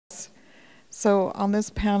So on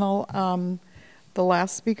this panel, the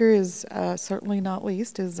last speaker is certainly not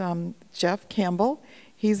least is Jeff Campbell.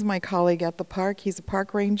 He's my colleague at the park. He's a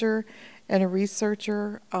park ranger and a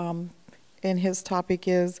researcher, and his topic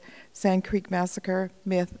is Sand Creek Massacre,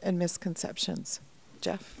 Myth and Misconceptions.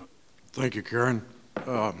 Jeff. Thank you, Karen.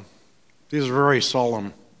 These are very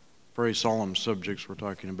solemn subjects we're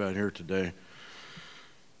talking about here today.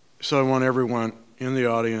 So I want everyone in the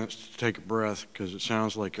audience to take a breath, because it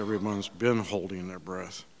sounds like everyone's been holding their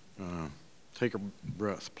breath. Take a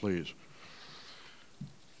breath, please.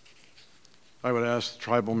 I would ask the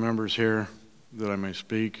tribal members here that I may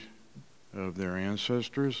speak of their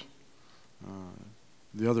ancestors.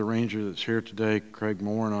 The other ranger that's here today, Craig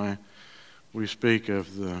Moore, and I, we speak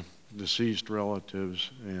of the deceased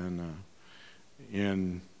relatives, and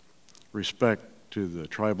in respect to the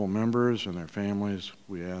tribal members and their families,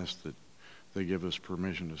 we ask that they give us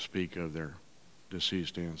permission to speak of their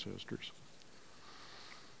deceased ancestors.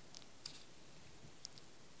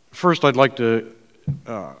 First, I'd like to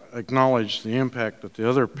acknowledge the impact that the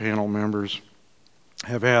other panel members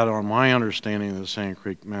have had on my understanding of the Sand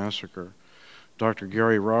Creek Massacre. Dr.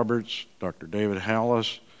 Gary Roberts, Dr. David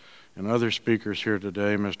Hallis, and other speakers here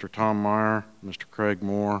today, Mr. Tom Meyer, Mr. Craig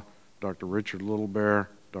Moore, Dr. Richard Littlebear,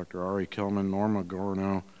 Dr. Ari Kelman, Norma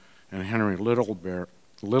Gorno, and Henry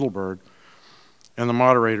Littlebird, and the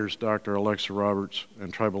moderators, Dr. Alexa Roberts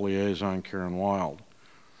and Tribal Liaison Karen Wild.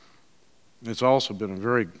 It's also been a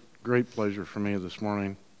very great pleasure for me this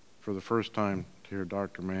morning, for the first time, to hear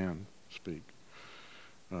Dr. Mann speak.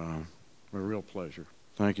 A real pleasure.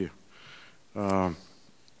 Thank you.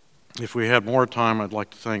 If we had more time, I'd like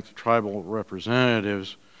to thank the tribal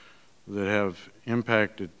representatives that have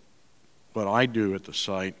impacted what I do at the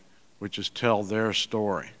site, which is tell their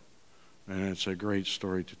story. And it's a great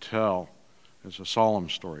story to tell. It's a solemn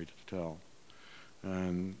story to tell.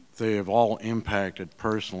 And they have all impacted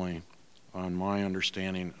personally on my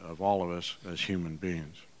understanding of all of us as human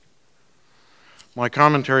beings. My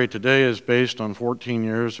commentary today is based on 14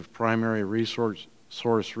 years of primary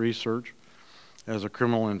source research as a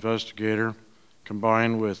criminal investigator,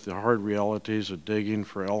 combined with the hard realities of digging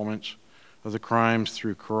for elements of the crimes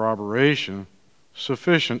through corroboration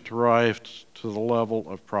sufficient to rise to the level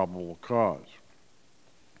of probable cause.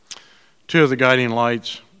 Two of the guiding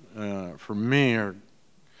lights for me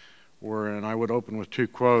were, and I would open with two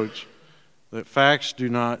quotes, that facts do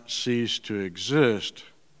not cease to exist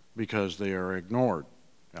because they are ignored,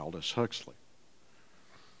 Aldous Huxley.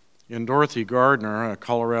 In Dorothy Gardner, a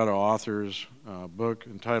Colorado author's book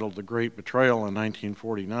entitled The Great Betrayal in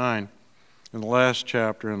 1949, in the last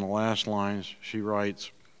chapter, in the last lines, she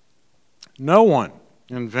writes, "No one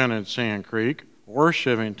invented Sand Creek or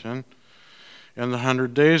Shivington and the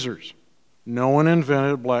 100 Daysers. No one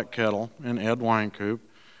invented Black Kettle and Ed Winecoop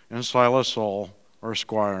and Silas Saul or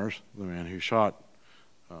Squires, the man who shot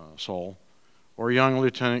Saul, or young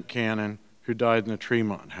Lieutenant Cannon who died in the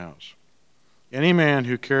Tremont House. Any man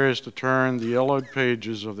who cares to turn the yellowed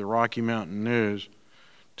pages of the Rocky Mountain News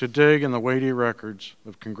to dig in the weighty records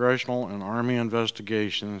of congressional and Army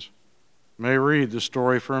investigations may read the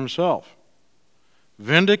story for himself.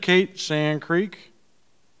 Vindicate Sand Creek?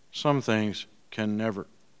 Some things can never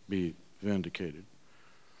be vindicated."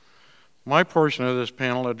 My portion of this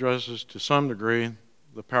panel addresses to some degree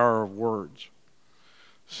the power of words.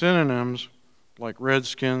 Synonyms like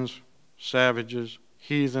redskins, savages,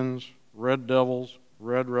 heathens, red devils,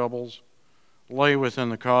 red rebels lay within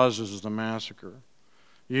the causes of the massacre,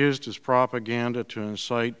 used as propaganda to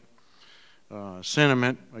incite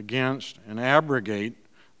sentiment against and abrogate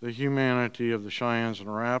the humanity of the Cheyennes and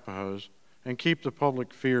Arapahoes and keep the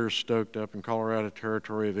public fears stoked up in Colorado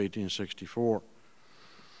Territory of 1864.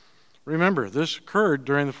 Remember, this occurred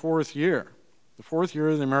during the fourth year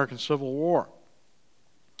of the American Civil War.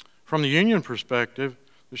 From the Union perspective,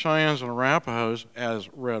 the Cheyennes and Arapahoes, as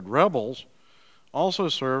Red Rebels, also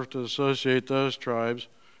served to associate those tribes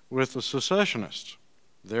with the secessionists,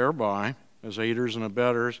 thereby as aiders and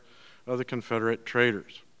abettors of the Confederate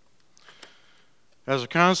traitors. As a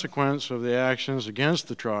consequence of the actions against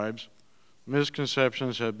the tribes,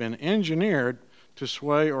 misconceptions have been engineered to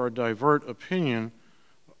sway or divert opinion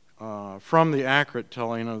from the accurate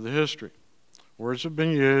telling of the history. Words have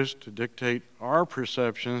been used to dictate our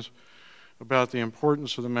perceptions about the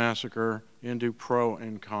importance of the massacre into pro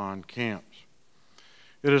and con camps.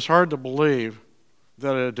 It is hard to believe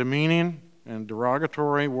that a demeaning and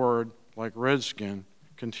derogatory word like redskin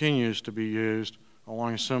continues to be used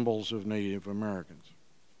along symbols of Native Americans.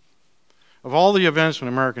 Of all the events in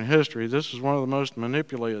American history, this is one of the most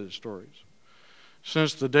manipulated stories.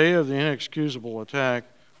 Since the day of the inexcusable attack,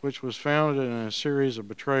 which was founded in a series of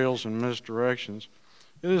betrayals and misdirections,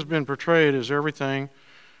 it has been portrayed as everything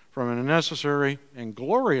from a necessary and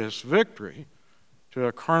glorious victory to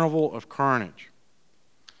a carnival of carnage.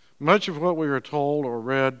 Much of what we are told or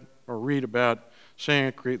read about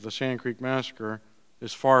the Sand Creek Massacre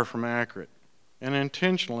is far from accurate, and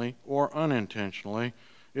intentionally or unintentionally,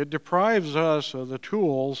 it deprives us of the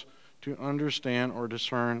tools to understand or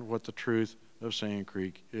discern what the truth of Sand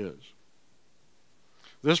Creek is.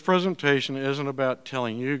 This presentation isn't about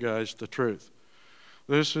telling you guys the truth.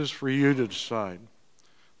 This is for you to decide.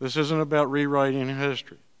 This isn't about rewriting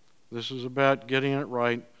history. This is about getting it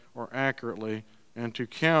right or accurately, and to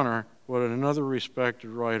counter what another respected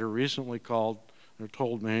writer recently called, or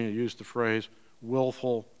told me, he used the phrase,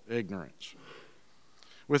 willful ignorance.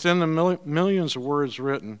 Within the millions of words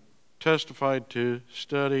written, testified to,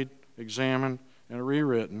 studied, examined, and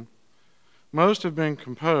rewritten, most have been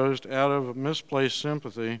composed out of misplaced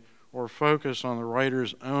sympathy or focus on the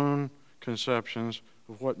writer's own conceptions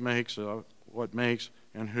of what makes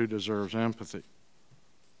and who deserves empathy.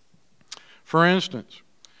 For instance,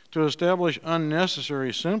 to establish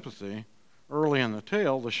unnecessary sympathy early in the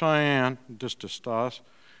tale, the Cheyenne, Distastas,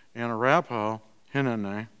 and Arapaho,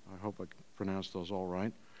 Hinane, I hope I pronounced those all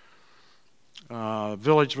right,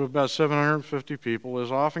 village of about 750 people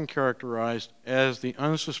is often characterized as the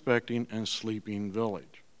unsuspecting and sleeping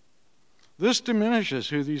village. This diminishes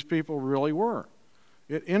who these people really were.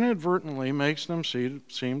 It inadvertently makes them seem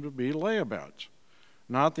to be layabouts,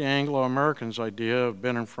 not the Anglo-Americans' idea of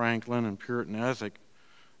Ben and Franklin and Puritan ethic,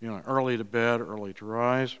 early to bed, early to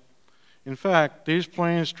rise. In fact, these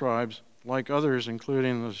Plains tribes, like others,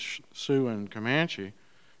 including the Sioux and Comanche,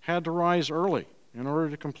 had to rise early in order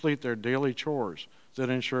to complete their daily chores that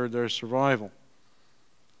ensured their survival.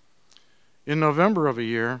 In November of a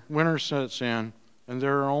year, winter sets in, and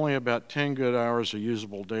there are only about 10 good hours of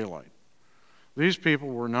usable daylight. These people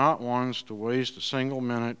were not ones to waste a single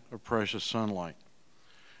minute of precious sunlight.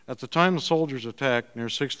 At the time the soldiers attacked, near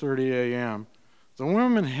 6:30 a.m., the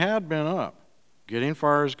women had been up, getting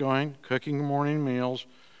fires going, cooking morning meals,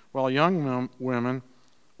 while young women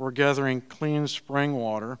were gathering clean spring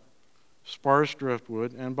water, sparse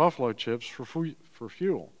driftwood, and buffalo chips for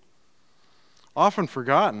fuel. Often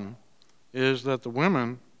forgotten is that the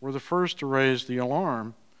women were the first to raise the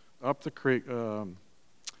alarm up the creek.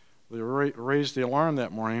 They raised the alarm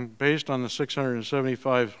that morning based on the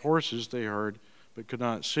 675 horses they heard but could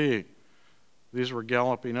not see. These were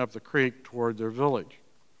galloping up the creek toward their village.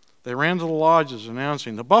 They ran to the lodges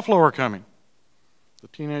announcing, "The buffalo are coming." The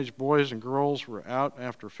teenage boys and girls were out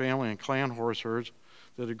after family and clan horse herds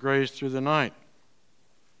that had grazed through the night.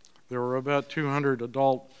 There were about 200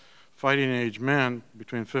 adult fighting-age men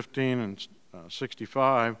between 15 and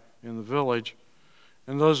 65 in the village,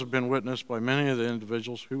 and those have been witnessed by many of the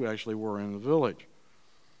individuals who actually were in the village.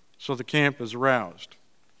 So the camp is roused.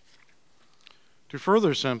 To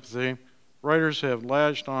further sympathy, writers have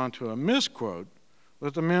latched on to a misquote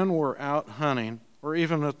that the men were out hunting, or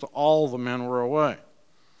even that all the men were away,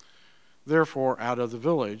 therefore out of the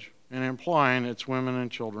village, and implying its women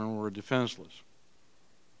and children were defenseless.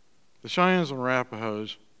 The Cheyennes and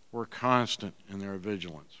Arapahoes were constant in their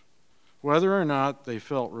vigilance. Whether or not they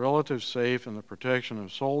felt relative safe in the protection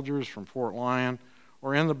of soldiers from Fort Lyon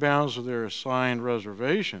or in the bounds of their assigned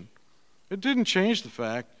reservation, it didn't change the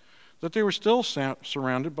fact that they were still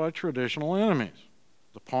surrounded by traditional enemies: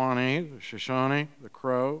 the Pawnee, the Shoshone, the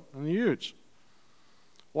Crow, and the Utes.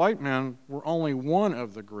 White men were only one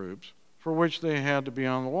of the groups for which they had to be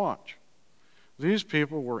on the watch. These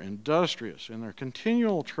people were industrious in their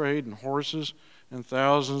continual trade in horses and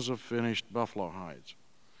thousands of finished buffalo hides,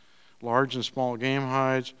 large and small game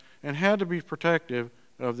hides, and had to be protective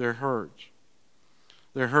of their herds.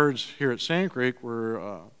 Their herds here at Sand Creek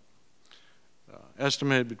were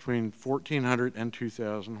estimated between 1,400 and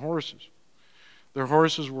 2,000 horses. Their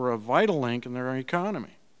horses were a vital link in their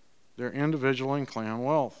economy, their individual and clan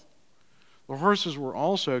wealth. The horses were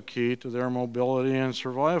also key to their mobility and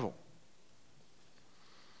survival.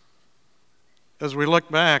 As we look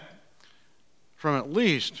back, from at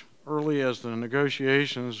least early as the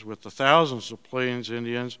negotiations with the thousands of Plains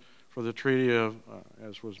Indians for the Treaty of,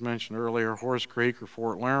 as was mentioned earlier, Horse Creek or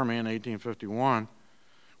Fort Laramie in 1851,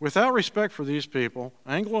 without respect for these people,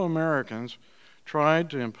 Anglo-Americans tried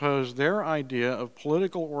to impose their idea of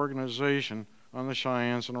political organization on the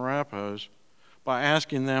Cheyennes and Arapahoes by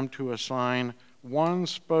asking them to assign one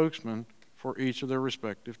spokesman for each of their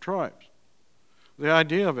respective tribes. The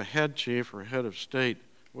idea of a head chief or head of state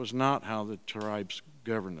was not how the tribes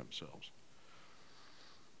governed themselves.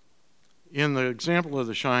 In the example of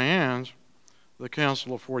the Cheyennes, the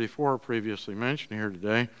Council of 44 previously mentioned here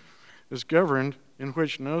today, is governed in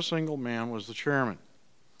which no single man was the chairman.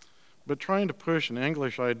 But trying to push an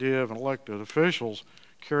English idea of elected officials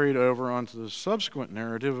carried over onto the subsequent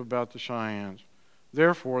narrative about the Cheyennes.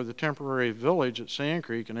 Therefore, the temporary village at Sand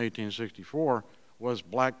Creek in 1864 was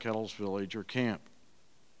Black Kettle's village or camp.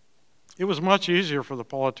 It was much easier for the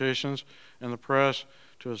politicians and the press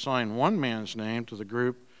to assign one man's name to the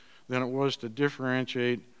group than it was to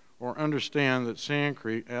differentiate or understand that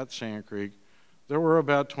at Sand Creek, there were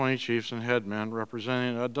about 20 chiefs and headmen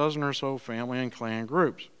representing a dozen or so family and clan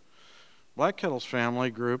groups. Black Kettle's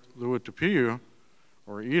family group, the Wutapiu,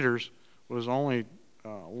 or Eaters, was only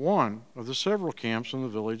one of the several camps in the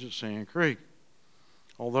village at Sand Creek.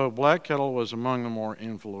 Although Black Kettle was among the more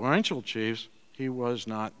influential chiefs, he was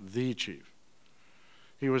not the chief.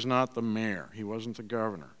 He was not the mayor. He wasn't the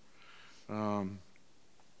governor.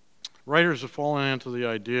 Writers have fallen into the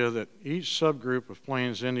idea that each subgroup of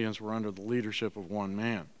Plains Indians were under the leadership of one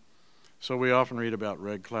man. So we often read about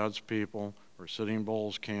Red Cloud's people or Sitting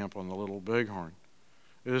Bull's camp on the Little Bighorn.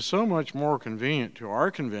 It is so much more convenient to our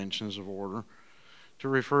conventions of order to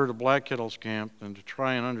refer to Black Kettle's camp than to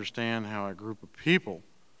try and understand how a group of people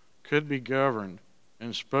could be governed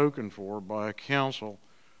and spoken for by a council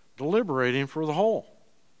deliberating for the whole.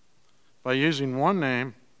 By using one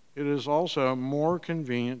name, it is also more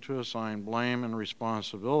convenient to assign blame and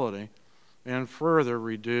responsibility and further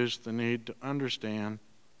reduce the need to understand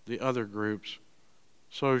the other group's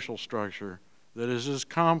social structure that is as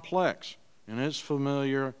complex in its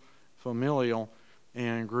familial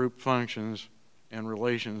and group functions and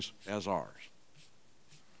relations as ours.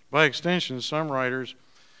 By extension, some writers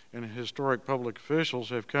and historic public officials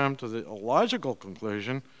have come to the illogical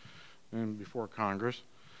conclusion, and before Congress,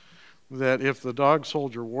 that if the Dog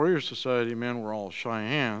Soldier Warrior Society men were all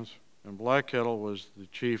Cheyennes, and Black Kettle was the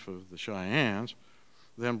chief of the Cheyennes,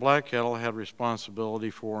 then Black Kettle had responsibility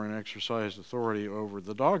for and exercised authority over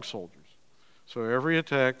the Dog Soldiers. So every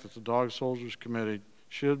attack that the Dog Soldiers committed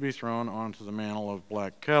should be thrown onto the mantle of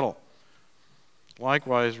Black Kettle.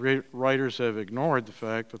 Likewise, writers have ignored the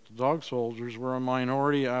fact that the Dog Soldiers were a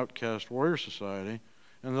minority outcast warrior society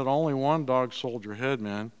and that only one Dog Soldier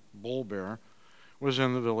headman, Bull Bear, was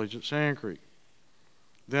in the village at Sand Creek.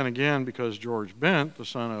 Then again, because George Bent, the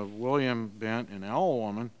son of William Bent and Owl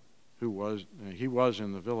Woman, he was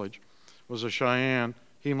in the village, was a Cheyenne,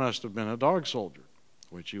 he must have been a Dog Soldier,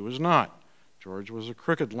 which he was not. George was a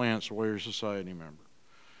Crooked Lance Warrior Society member.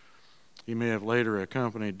 He may have later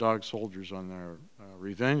accompanied Dog Soldiers on their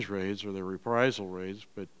revenge raids or their reprisal raids,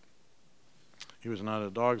 but he was not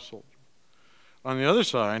a Dog Soldier. On the other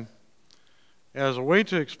side, as a way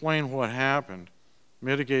to explain what happened,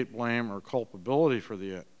 mitigate blame or culpability for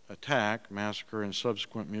the attack, massacre, and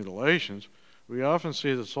subsequent mutilations, we often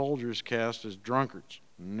see the soldiers cast as drunkards,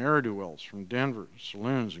 ne'er-do-wells from Denver,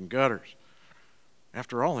 saloons, and gutters.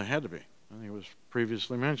 After all, they had to be. I think it was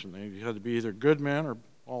previously mentioned. They had to be either good men or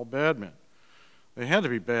all bad men. They had to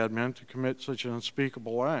be bad men to commit such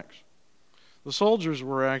unspeakable acts. The soldiers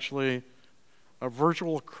were actually a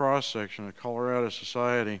virtual cross-section of Colorado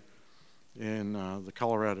society in the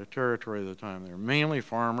Colorado Territory at the time. They were mainly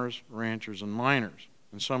farmers, ranchers, and miners,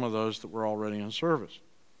 and some of those that were already in service.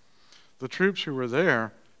 The troops who were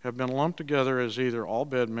there have been lumped together as either all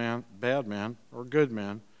bad men or good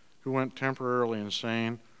men who went temporarily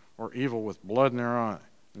insane or evil with blood in their eye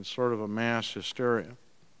in sort of a mass hysteria.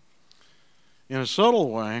 In a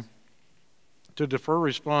subtle way, to defer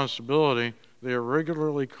responsibility, they are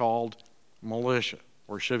regularly called militia,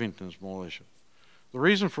 or Chivington's militia. The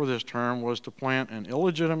reason for this term was to plant an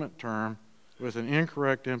illegitimate term with an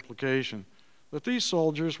incorrect implication that these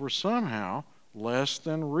soldiers were somehow less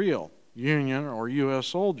than real Union or U.S.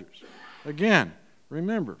 soldiers. Again,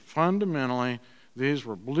 remember, fundamentally, these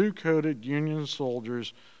were blue-coated Union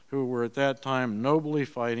soldiers who were at that time nobly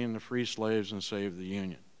fighting to free slaves and save the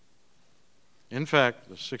Union. In fact,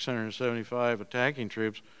 the 675 attacking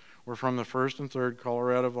troops were from the 1st and 3rd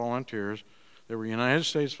Colorado Volunteers. They were United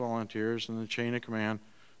States volunteers in the chain of command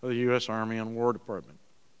of the U.S. Army and War Department.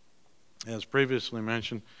 As previously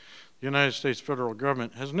mentioned, the United States federal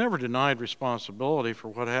government has never denied responsibility for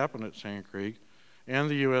what happened at Sand Creek, and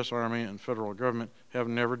the U.S. Army and federal government have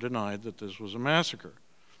never denied that this was a massacre.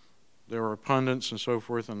 There were pundits and so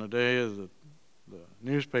forth in the day, the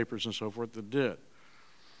newspapers and so forth that did.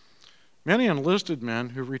 Many enlisted men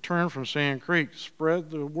who returned from Sand Creek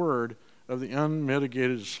spread the word of the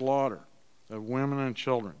unmitigated slaughter of women and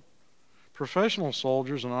children. Professional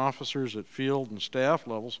soldiers and officers at field and staff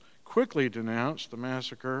levels quickly denounced the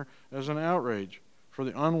massacre as an outrage for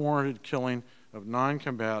the unwarranted killing of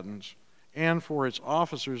non-combatants and for its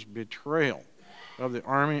officers' betrayal of the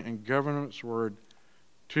Army and government's word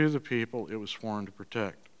to the people it was sworn to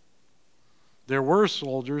protect. There were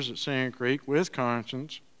soldiers at Sand Creek with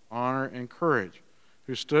conscience, honor, and courage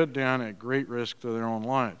who stood down at great risk to their own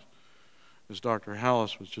lives, as Dr.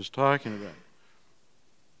 Hallis was just talking about.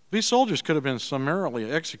 These soldiers could have been summarily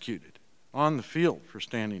executed on the field for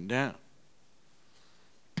standing down.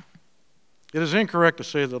 It is incorrect to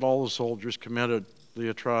say that all the soldiers committed the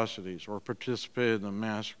atrocities or participated in the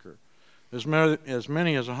massacre. As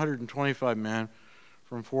many as 125 men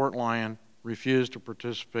from Fort Lyon refused to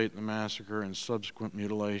participate in the massacre and subsequent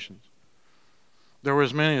mutilations. There were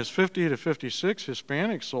as many as 50 to 56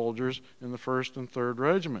 Hispanic soldiers in the 1st and 3rd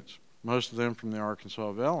regiments, most of them from the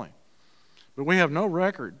Arkansas Valley. But we have no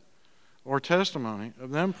record or testimony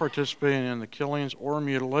of them participating in the killings or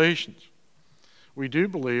mutilations. We do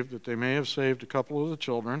believe that they may have saved a couple of the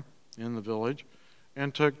children in the village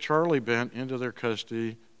and took Charlie Bent into their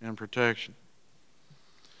custody and protection.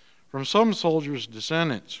 From some soldiers'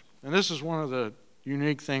 descendants, and this is one of the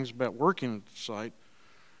unique things about working at the site,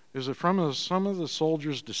 is that from some of the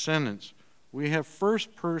soldiers' descendants, we have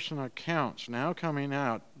first-person accounts now coming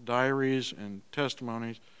out, diaries and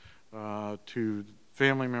testimonies to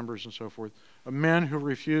family members and so forth, of men who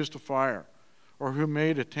refused to fire or who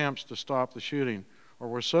made attempts to stop the shooting or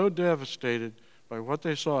were so devastated by what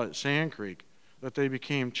they saw at Sand Creek that they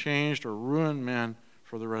became changed or ruined men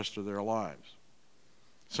for the rest of their lives.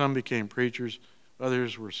 Some became preachers,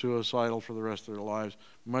 others were suicidal for the rest of their lives,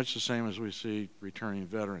 much the same as we see returning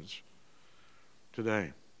veterans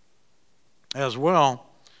today. As well,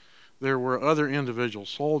 there were other individual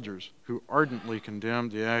soldiers who ardently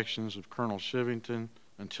condemned the actions of Colonel Shivington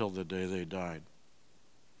until the day they died.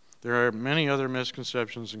 There are many other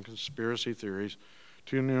misconceptions and conspiracy theories,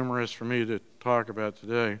 too numerous for me to talk about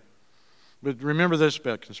today. But remember this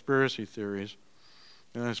about conspiracy theories,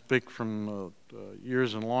 and I speak from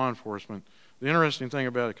years in law enforcement. The interesting thing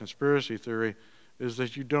about a conspiracy theory is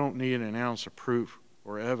that you don't need an ounce of proof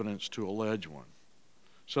or evidence to allege one.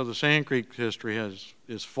 So the Sand Creek history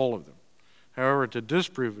is full of them. However, to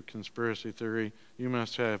disprove a conspiracy theory, you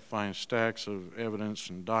must find stacks of evidence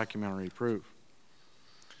and documentary proof.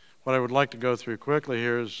 What I would like to go through quickly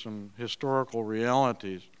here is some historical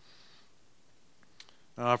realities.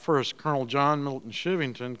 First, Colonel John Milton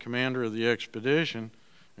Shivington, commander of the expedition,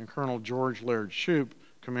 and Colonel George Laird Shoup,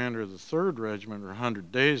 commander of the 3rd Regiment, or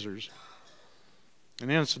 100 Daysers.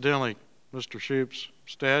 And incidentally, Mr. Shoup's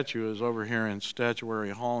statue is over here in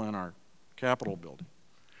Statuary Hall in our Capitol building.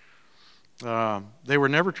 They were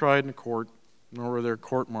never tried in court, nor were there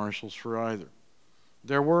court-martials for either.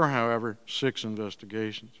 There were, however, 6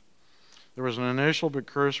 investigations. There was an initial but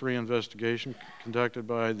cursory investigation conducted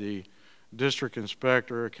by the district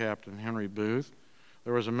inspector, Captain Henry Booth.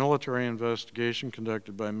 There was a military investigation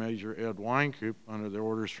conducted by Major Ed Wynkoop under the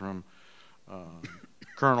orders from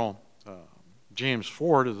Colonel James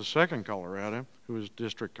Ford of the 2nd Colorado, who was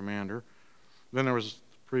district commander. Then there was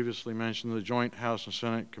previously mentioned the Joint House and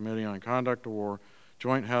Senate Committee on Conduct of War,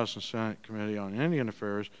 Joint House and Senate Committee on Indian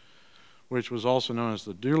Affairs, which was also known as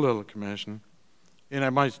the Doolittle Commission. And I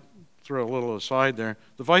might throw a little aside there.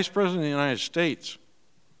 The Vice President of the United States,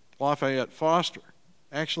 Lafayette Foster,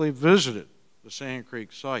 actually visited the Sand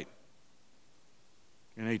Creek site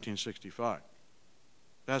in 1865.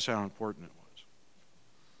 That's how important it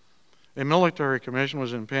was. A military commission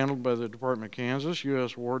was impaneled by the Department of Kansas,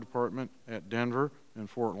 U.S. War Department at Denver and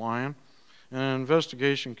Fort Lyon, and an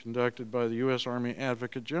investigation conducted by the U.S. Army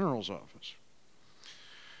Advocate General's Office.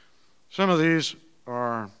 Some of these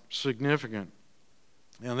are significant,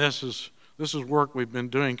 and this is work we've been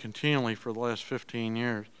doing continually for the last 15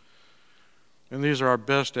 years. And these are our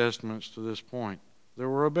best estimates to this point. There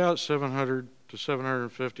were about 700 to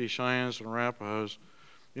 750 Cheyennes and Arapahoes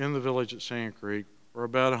in the village at Sand Creek, or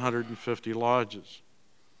about 150 lodges.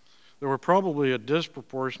 There were probably a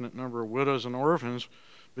disproportionate number of widows and orphans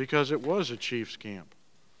because it was a chief's camp.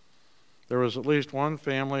 There was at least one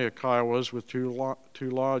family of Kiowas with two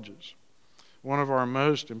lodges. One of our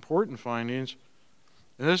most important findings,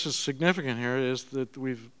 and this is significant here, is that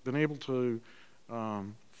we've been able to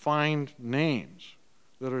find names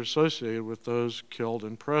that are associated with those killed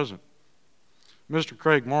and present. Mr.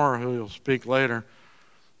 Craig Moore, who will speak later,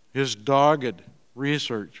 his dogged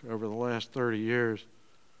research over the last 30 years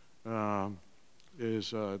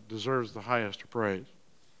deserves the highest praise.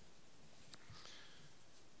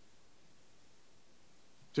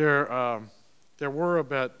 There were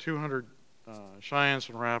about 200 Cheyennes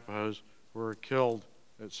and Arapahoes who were killed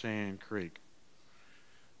at Sand Creek.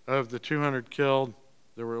 Of the 200 killed,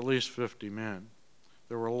 there were at least 50 men.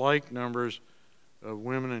 There were like numbers of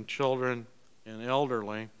women and children and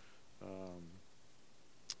elderly,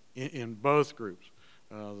 in both groups,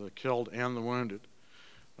 the killed and the wounded.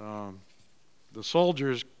 The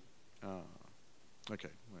soldiers, okay,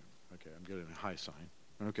 I'm getting a high sign.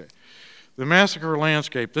 Okay. The massacre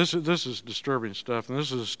landscape, this is disturbing stuff, and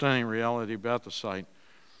this is a stunning reality about the site,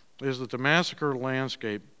 is that the massacre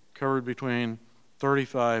landscape covered between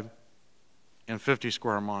 35 and 50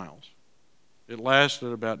 square miles. It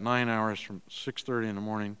lasted about 9 hours from 6:30 in the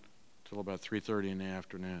morning till about 3:30 in the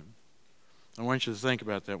afternoon. I want you to think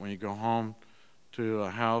about that when you go home to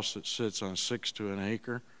a house that sits on 6 to an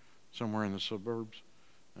acre somewhere in the suburbs.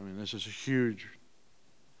 I mean, this is a huge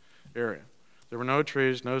area. There were no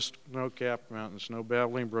trees, no snow-capped mountains, no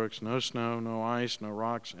babbling brooks, no snow, no ice, no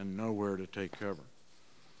rocks, and nowhere to take cover.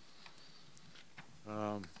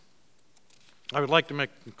 I would like to make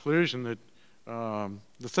a conclusion that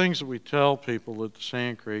the things that we tell people at the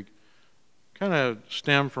Sand Creek kind of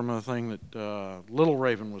stem from a thing that Little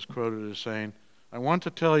Raven was quoted as saying, "I want to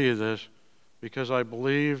tell you this because I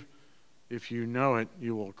believe if you know it,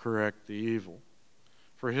 you will correct the evil."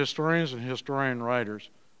 For historians and historian writers,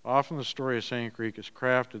 often the story of Sand Creek is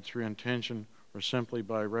crafted through intention or simply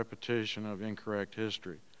by repetition of incorrect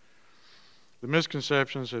history. The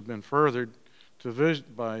misconceptions have been furthered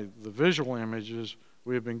by the visual images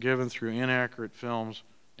we have been given through inaccurate films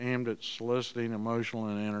aimed at soliciting emotional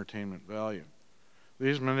and entertainment value.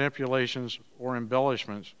 These manipulations or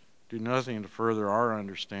embellishments do nothing to further our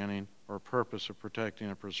understanding or purpose of protecting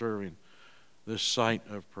and preserving this site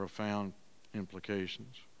of profound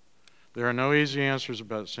implications. There are no easy answers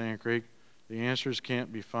about Sand Creek. The answers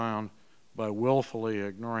can't be found by willfully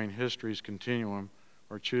ignoring history's continuum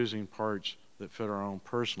or choosing parts that fit our own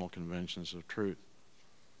personal conventions of truth.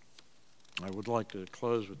 I would like to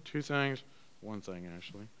close with two things. One thing,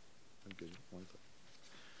 actually. I'll give you one thing.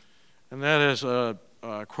 And that is a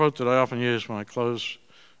quote that I often use when I close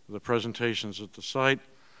the presentations at the site.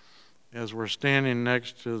 As we're standing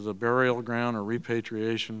next to the burial ground or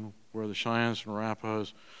repatriation where the Cheyennes and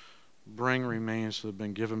Arapahoes bring remains that have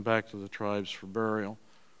been given back to the tribes for burial.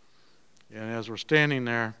 And as we're standing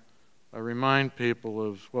there, I remind people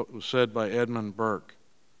of what was said by Edmund Burke.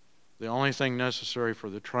 The only thing necessary for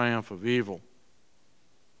the triumph of evil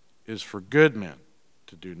is for good men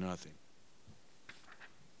to do nothing.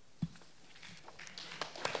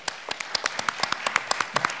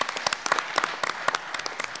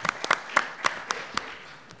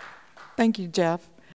 Thank you, Jeff.